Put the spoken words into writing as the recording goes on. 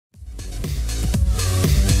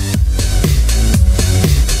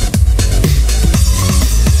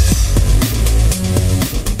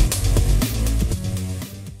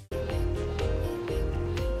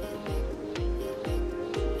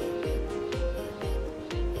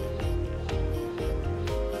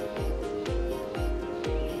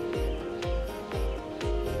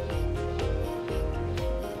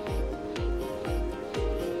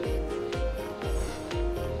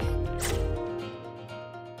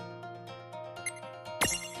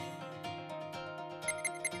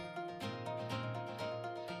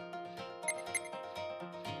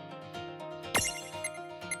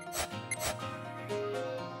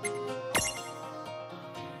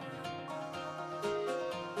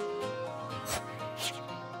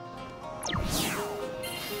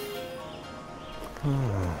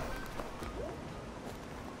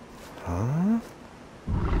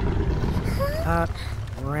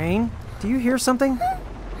Rain? Do you hear something?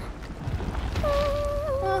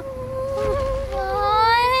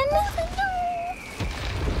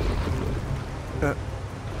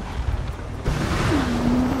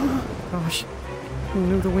 Gosh, who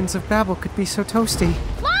knew the winds of Babel could be so toasty?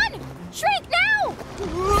 Lon! Shrink now!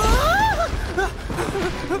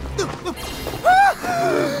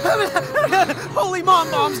 Holy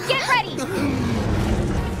mom bombs! Get ready!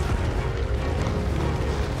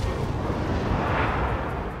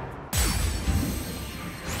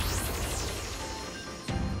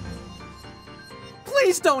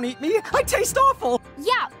 Please don't eat me! I taste awful!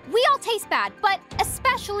 Yeah, we all taste bad, but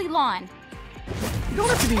especially Lon. You don't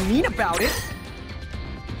have to be mean about it!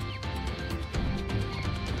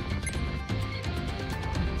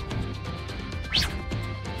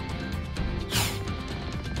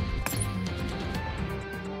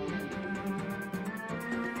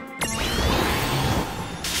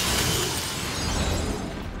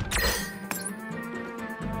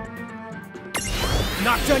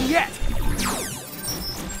 Not done yet!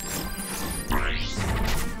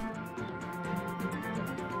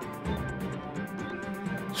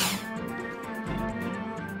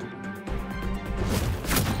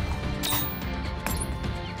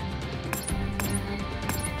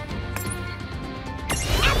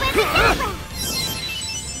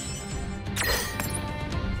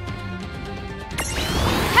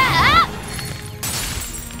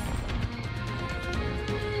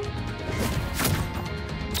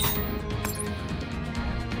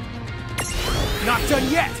 Not done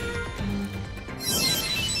yet!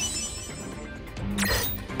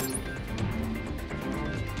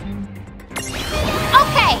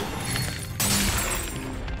 Okay!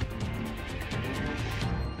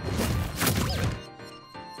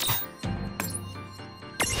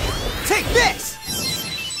 Take this!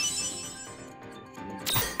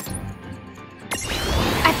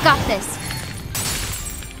 I've got this.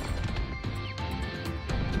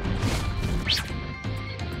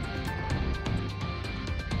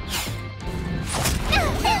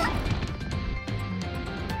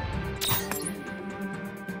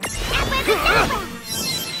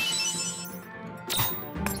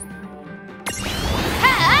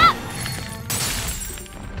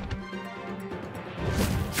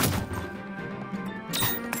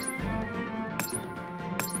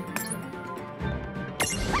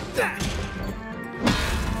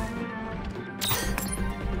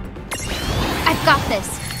 I've got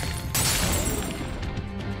this.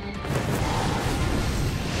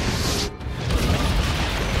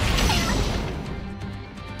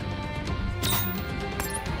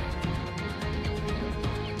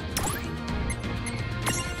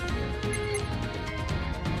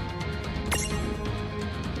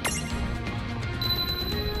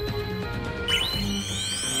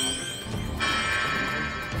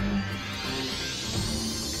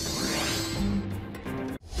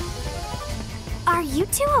 Are you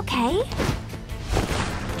two okay?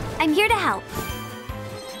 I'm here to help.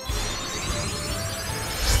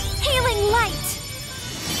 Healing light!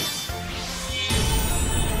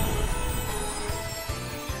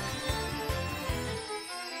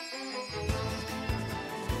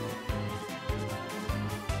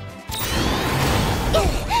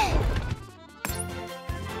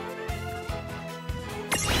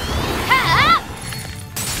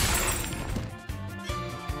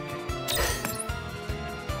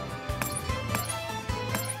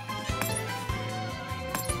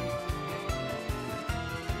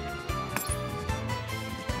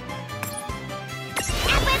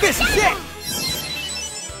 This is it!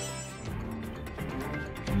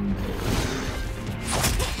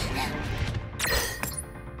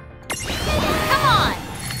 Come on!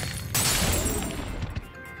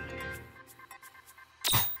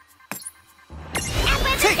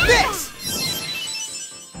 Take this!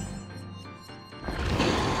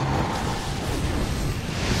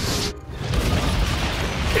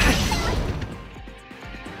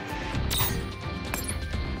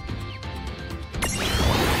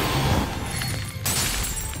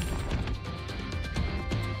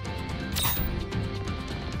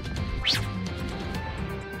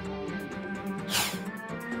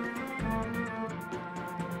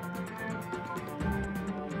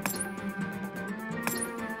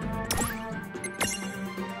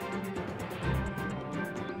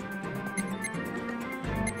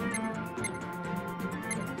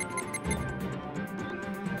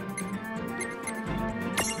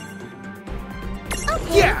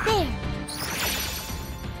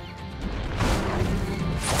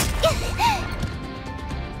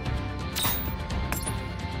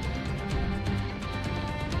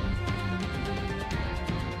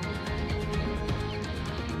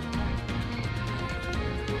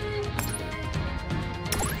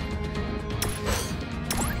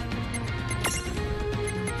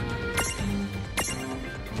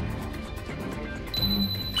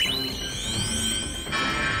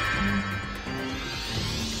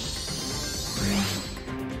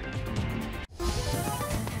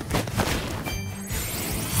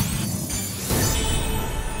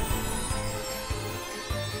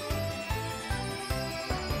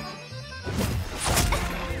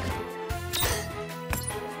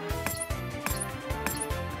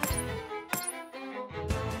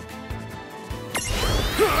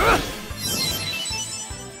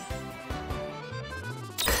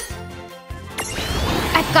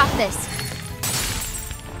 got this.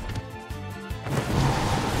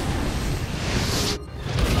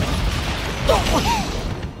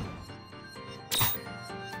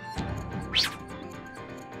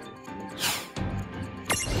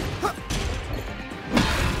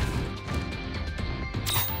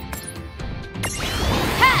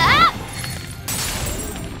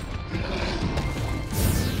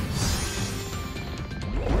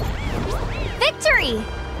 Victory!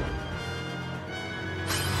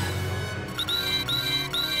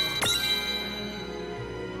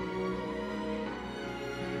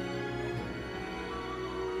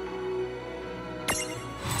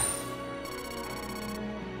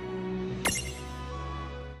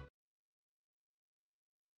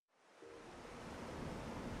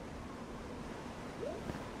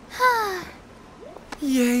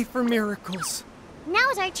 Yay for miracles.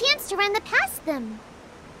 Now's our chance to run past them.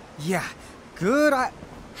 Yeah, good.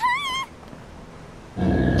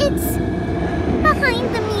 It's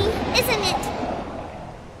behind me, isn't it?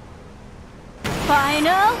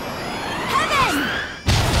 Final heaven!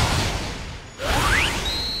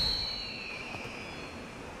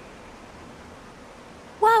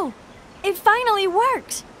 Whoa! It finally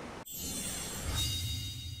worked!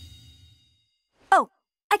 Oh,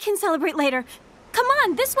 I can celebrate later. Come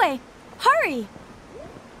on, this way! Hurry!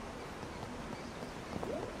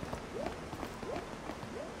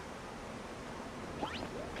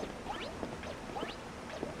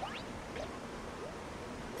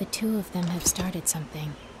 The two of them have started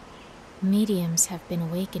something. Mediums have been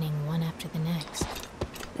awakening one after the next.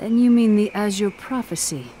 Then you mean the Azure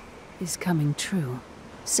prophecy is coming true.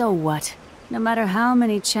 So what? No matter how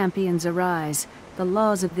many champions arise, the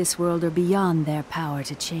laws of this world are beyond their power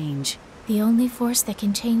to change. The only force that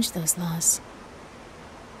can change those laws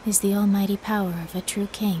is the almighty power of a true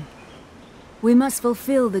king. We must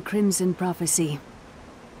fulfill the Crimson prophecy.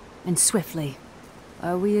 And swiftly.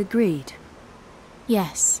 Are we agreed?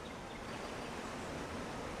 Yes.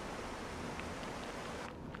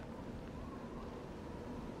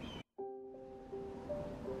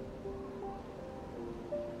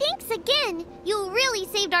 Thanks again! You really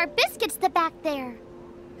saved our biscuits back there.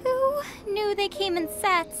 Who knew they came in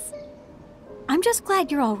sets? I'm just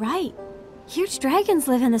glad you're all right. Huge dragons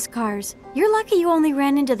live in the scars. You're lucky you only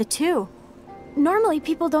ran into the two. Normally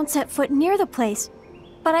people don't set foot near the place,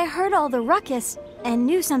 but I heard all the ruckus and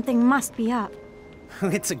knew something must be up.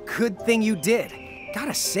 It's a good thing you did.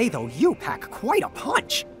 Gotta say though, you pack quite a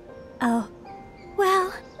punch. Oh,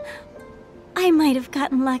 well, I might have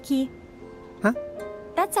gotten lucky. Huh?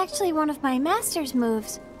 That's actually one of my master's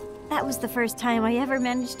moves. That was the first time I ever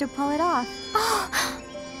managed to pull it off. Oh,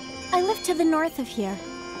 I live to the north of here,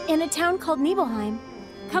 in a town called Nibelheim.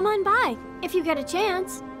 Come on by, if you get a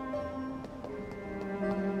chance.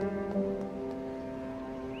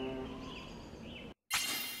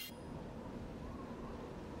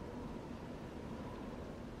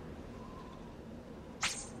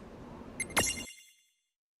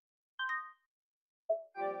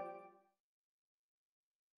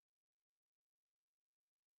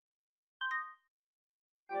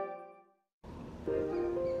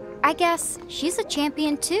 I guess she's a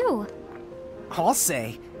champion too. I'll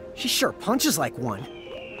say, she sure punches like one.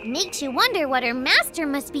 Makes you wonder what her master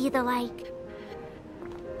must be like.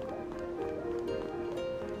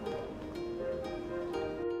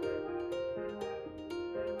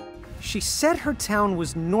 She said her town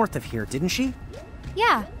was north of here, didn't she?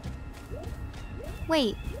 Yeah.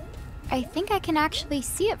 Wait, I think I can actually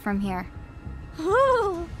see it from here.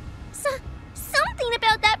 Ooh. Something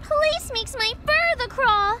about that place makes my fur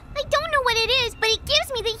crawl. I don't know what it is, but it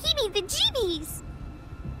gives me the heebie-the-jeebies.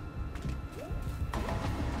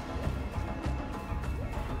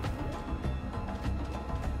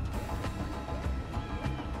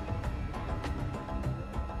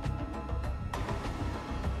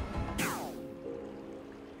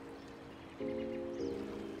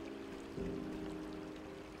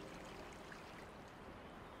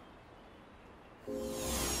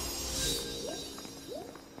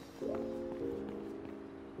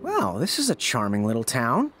 Well, this is a charming little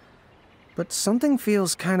town. But something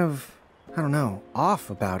feels kind of, I don't know, off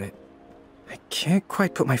about it. I can't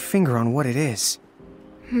quite put my finger on what it is.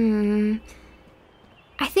 I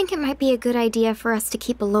think it might be a good idea for us to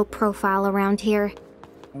keep a low profile around here.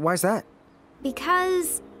 Why's that?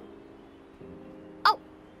 Because... Oh,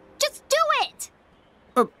 just do it!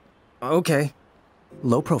 Okay.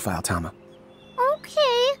 Low profile, Tama.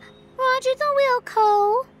 Okay, Roger the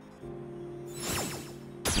Wilco.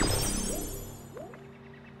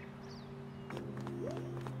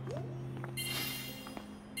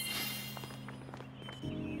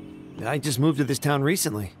 I just moved to this town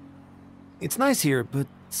recently. It's nice here, but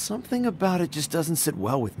something about it just doesn't sit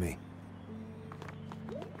well with me.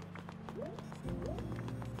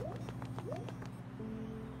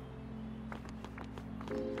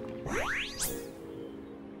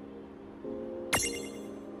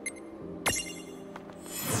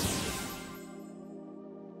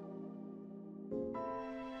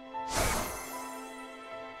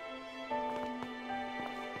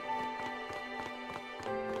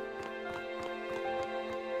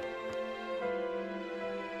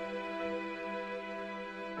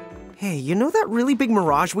 Hey, you know that really big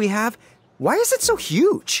mirage we have? Why is it so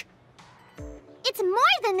huge? It's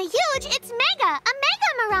more than the huge, it's mega! A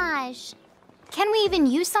mega mirage! Can we even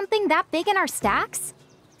use something that big in our stacks?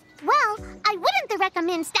 Well, I wouldn't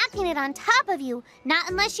recommend stacking it on top of you, not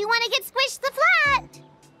unless you want to get squished the flat!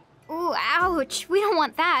 Ooh, ouch. We don't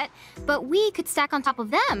want that. But we could stack on top of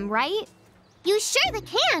them, right? You surely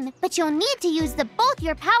can, but you'll need to use both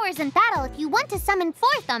your powers in battle if you want to summon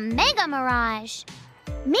forth a Mega Mirage.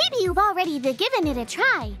 Maybe you've already given it a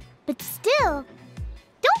try, but still,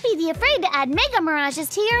 don't be afraid to add Mega Mirages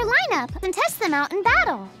to your lineup and test them out in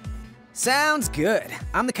battle. Sounds good.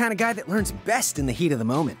 I'm the kind of guy that learns best in the heat of the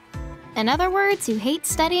moment. In other words, you hate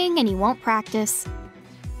studying and you won't practice.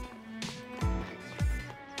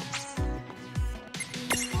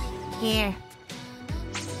 Here.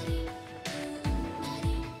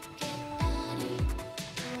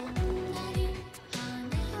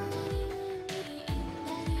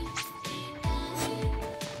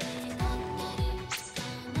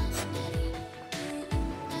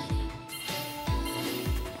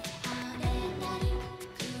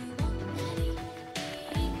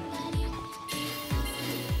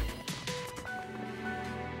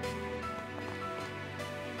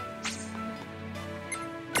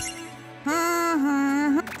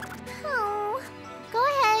 Oh, go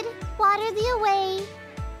ahead, water the away.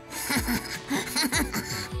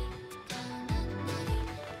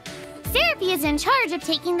 Seraphie is in charge of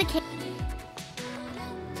taking the cake.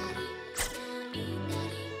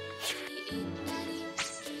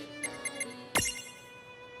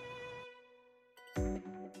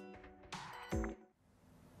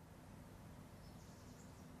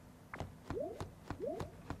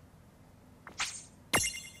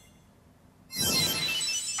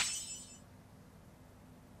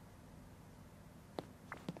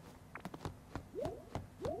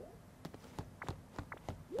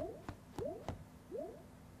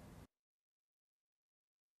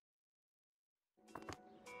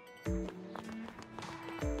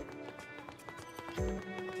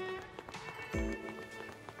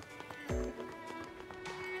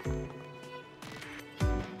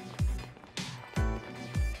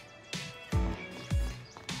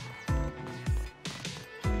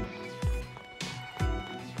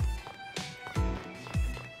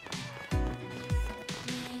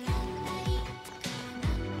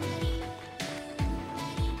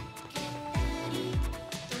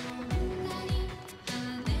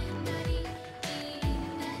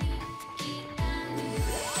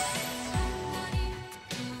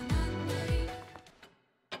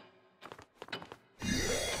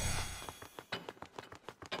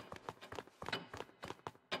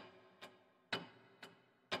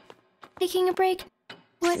 Taking a break?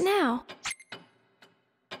 What now?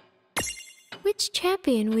 Which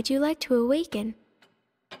champion would you like to awaken?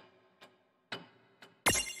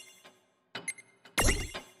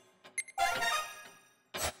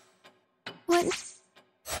 What?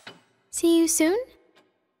 See you soon?